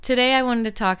Today I wanted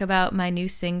to talk about my new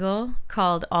single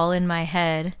called All in My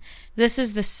Head. This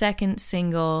is the second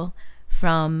single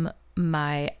from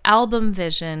my album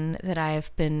vision that I have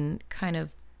been kind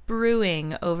of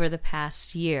brewing over the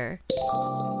past year.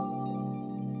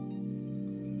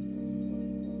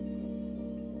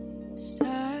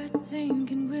 Start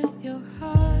thinking with your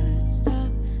heart, stop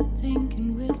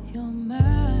thinking with your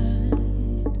mind.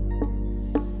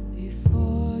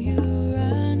 Before you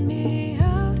run me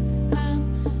out,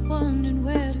 I'm wondering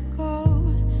where to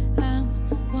go,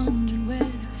 I'm wondering where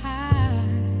to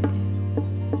hide.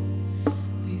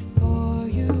 Before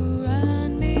you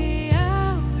run me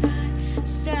out, I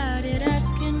started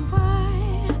asking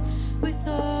why, with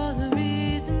all the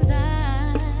reasons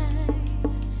I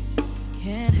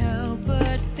can't help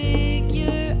but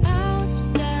figure out.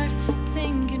 Start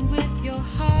thinking with your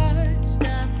heart,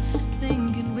 stop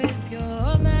thinking with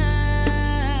your mind.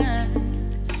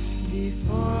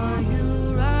 Before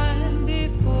you run,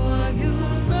 before you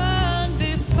run,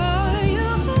 before you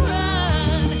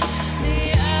run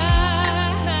me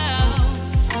out.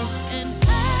 And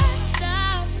I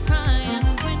stop crying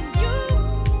when you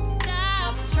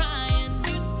stop trying.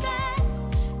 You said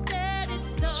that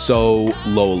it's all. So,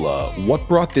 Lola, what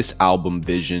brought this album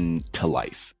vision to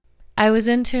life? I was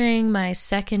entering my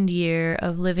second year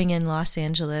of living in Los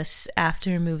Angeles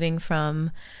after moving from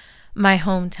my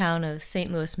hometown of St.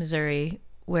 Louis, Missouri,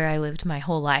 where I lived my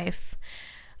whole life.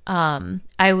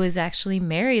 I was actually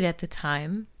married at the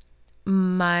time.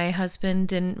 My husband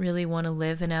didn't really want to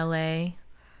live in LA.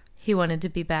 He wanted to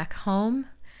be back home,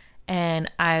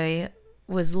 and I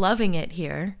was loving it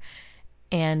here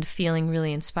and feeling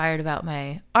really inspired about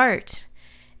my art.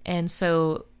 And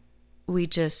so we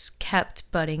just kept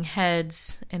butting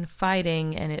heads and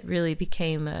fighting, and it really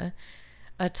became a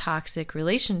toxic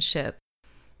relationship.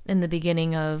 In the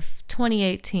beginning of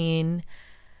 2018,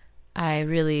 I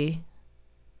really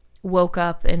woke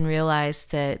up and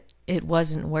realized that it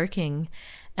wasn't working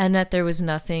and that there was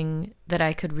nothing that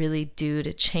I could really do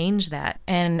to change that.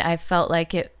 And I felt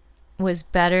like it was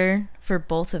better for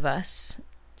both of us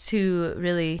to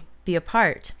really be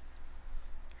apart.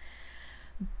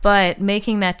 But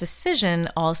making that decision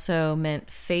also meant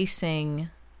facing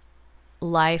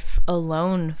life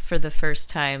alone for the first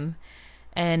time.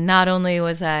 And not only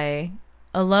was I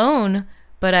alone,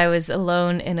 but I was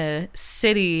alone in a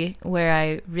city where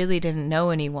I really didn't know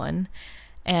anyone.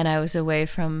 And I was away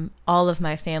from all of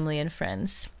my family and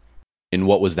friends. And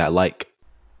what was that like?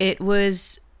 It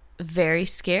was very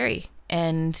scary.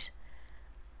 And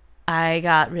I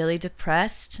got really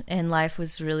depressed, and life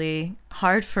was really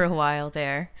hard for a while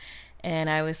there, and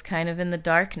I was kind of in the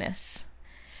darkness.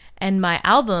 And my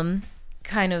album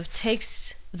kind of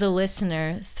takes the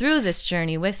listener through this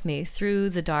journey with me,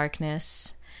 through the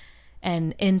darkness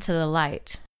and into the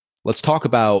light. Let's talk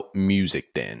about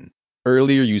music then.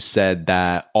 Earlier you said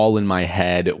that All in My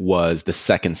Head was the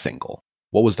second single.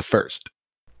 What was the first?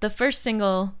 The first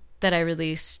single that I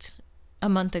released a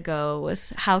month ago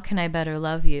was How Can I Better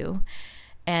Love You?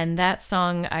 And that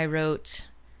song I wrote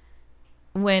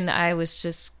when I was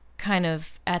just kind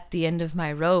of at the end of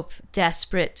my rope,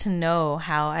 desperate to know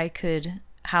how I could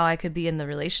be in the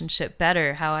relationship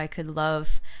better, how I could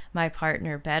love my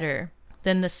partner better.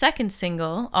 Then the second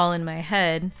single, All in My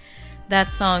Head,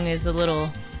 that song is a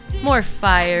little more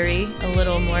fiery, a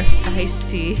little more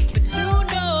feisty. But you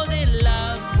know that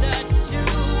love's a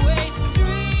two-way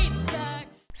street.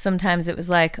 Sometimes it was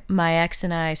like my ex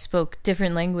and I spoke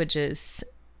different languages.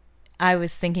 I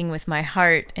was thinking with my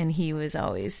heart, and he was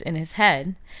always in his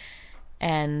head.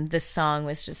 And this song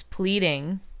was just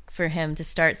pleading for him to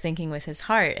start thinking with his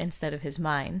heart instead of his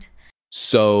mind.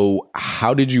 So,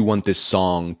 how did you want this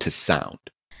song to sound?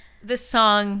 This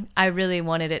song, I really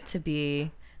wanted it to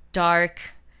be dark,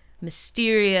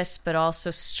 mysterious, but also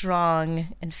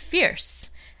strong and fierce.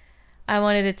 I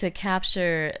wanted it to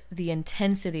capture the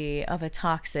intensity of a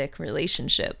toxic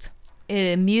relationship.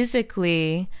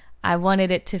 Musically, I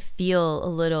wanted it to feel a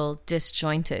little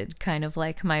disjointed, kind of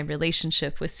like my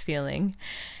relationship was feeling.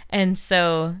 And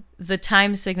so the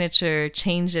time signature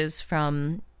changes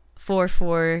from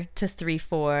 4/4 to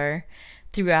 3/4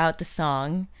 throughout the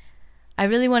song. I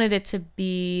really wanted it to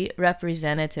be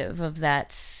representative of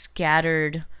that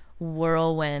scattered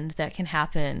whirlwind that can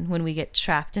happen when we get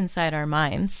trapped inside our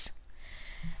minds.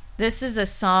 This is a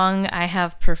song I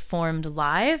have performed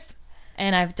live,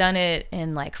 and I've done it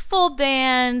in like full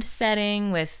band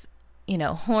setting with,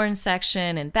 horn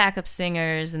section and backup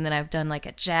singers, and then I've done like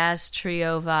a jazz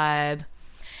trio vibe,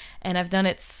 and I've done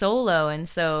it solo. And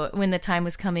so when the time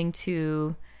was coming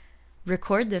to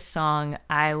record this song,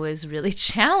 I was really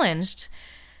challenged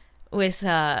with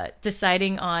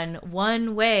deciding on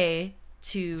one way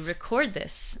to record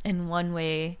this and one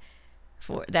way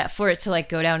for it to like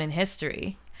go down in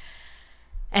history.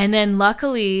 And then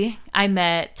luckily I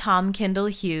met Tom Kendall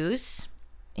Hughes.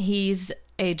 He's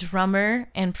a drummer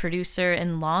and producer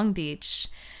in Long Beach.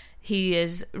 He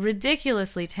is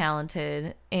ridiculously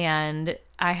talented, and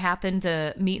I happened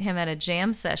to meet him at a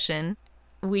jam session.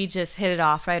 We just hit it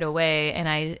off right away,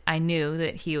 and I knew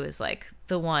that he was like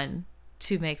the one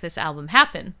to make this album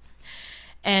happen.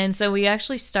 And so we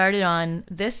actually started on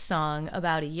this song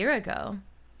about a year ago.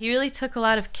 He really took a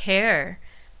lot of care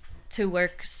to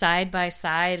work side by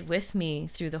side with me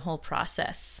through the whole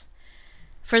process.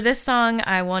 For this song,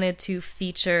 I wanted to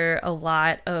feature a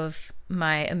lot of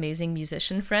my amazing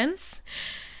musician friends.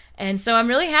 And so I'm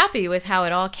really happy with how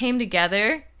it all came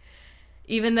together.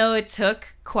 Even though it took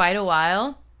quite a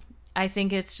while, I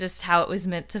think it's just how it was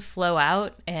meant to flow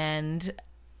out, and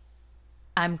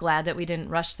I'm glad that we didn't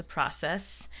rush the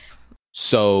process.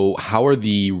 So how are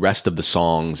the rest of the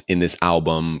songs in this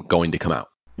album going to come out?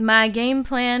 My game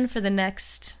plan for the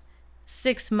next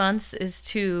 6 months is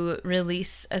to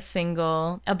release a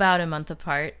single about a month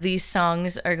apart. These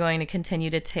songs are going to continue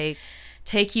to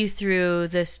take you through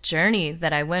this journey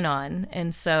that I went on.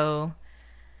 And so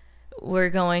we're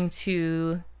going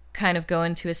to kind of go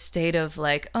into a state of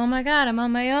like, oh my God, I'm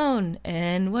on my own.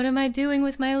 And what am I doing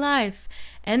with my life?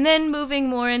 And then moving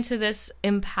more into this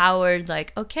empowered,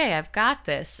 like, okay, I've got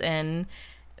this. And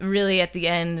really at the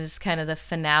end is kind of the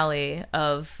finale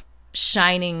of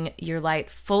shining your light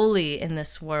fully in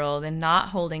this world and not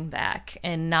holding back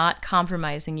and not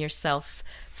compromising yourself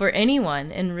for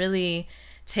anyone, and really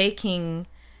taking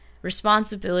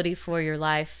responsibility for your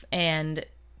life and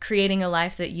creating a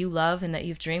life that you love and that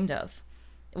you've dreamed of,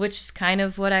 which is kind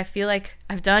of what I feel like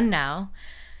I've done now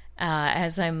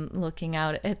as I'm looking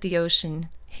out at the ocean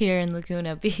here in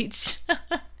Laguna Beach.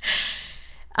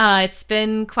 It's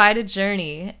been quite a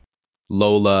journey.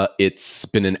 Lola, it's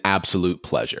been an absolute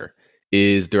pleasure.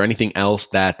 Is there anything else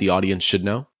that the audience should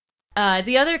know?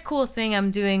 The other cool thing I'm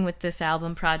doing with this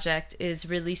album project is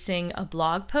releasing a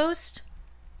blog post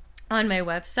on my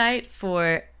website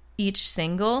for each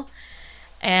single.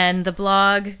 And the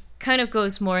blog kind of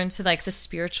goes more into like the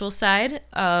spiritual side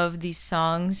of these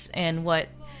songs and what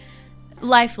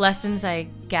life lessons I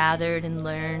gathered and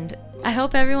learned. I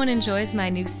hope everyone enjoys my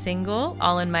new single,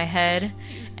 All in My Head.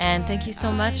 And thank you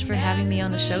so much for having me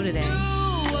on the show today.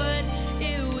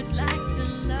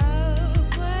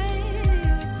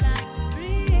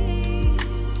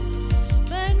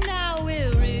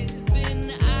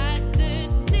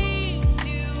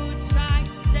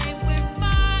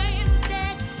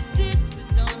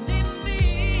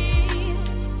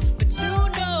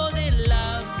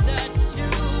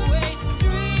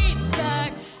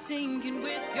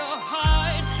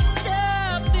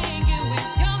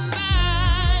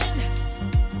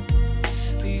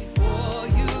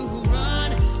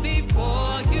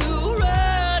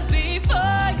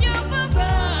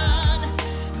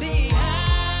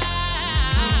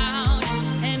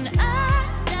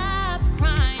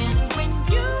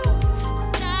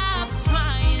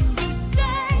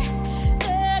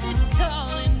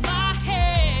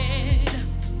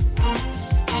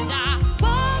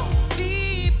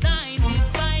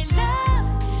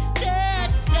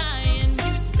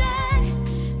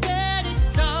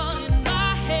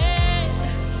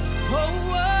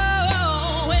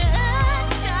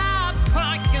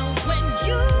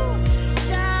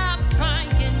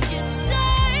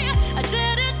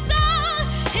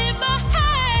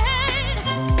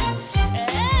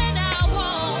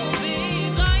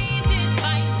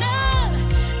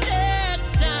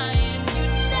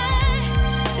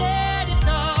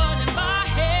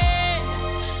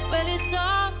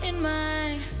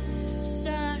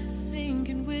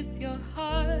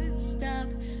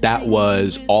 That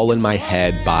was All in My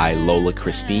Head by Lola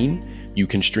Christine. You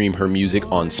can stream her music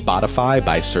on Spotify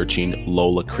by searching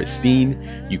Lola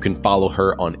Christine. You can follow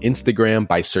her on Instagram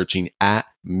by searching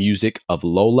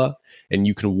 @musicoflola. And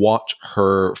you can watch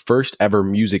her first ever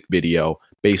music video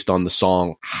based on the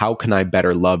song How Can I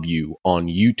Better Love You on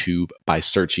YouTube by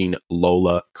searching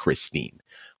Lola Christine.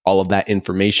 All of that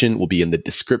information will be in the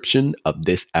description of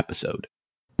this episode.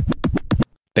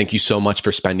 Thank you so much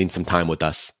for spending some time with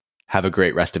us. Have a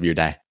great rest of your day.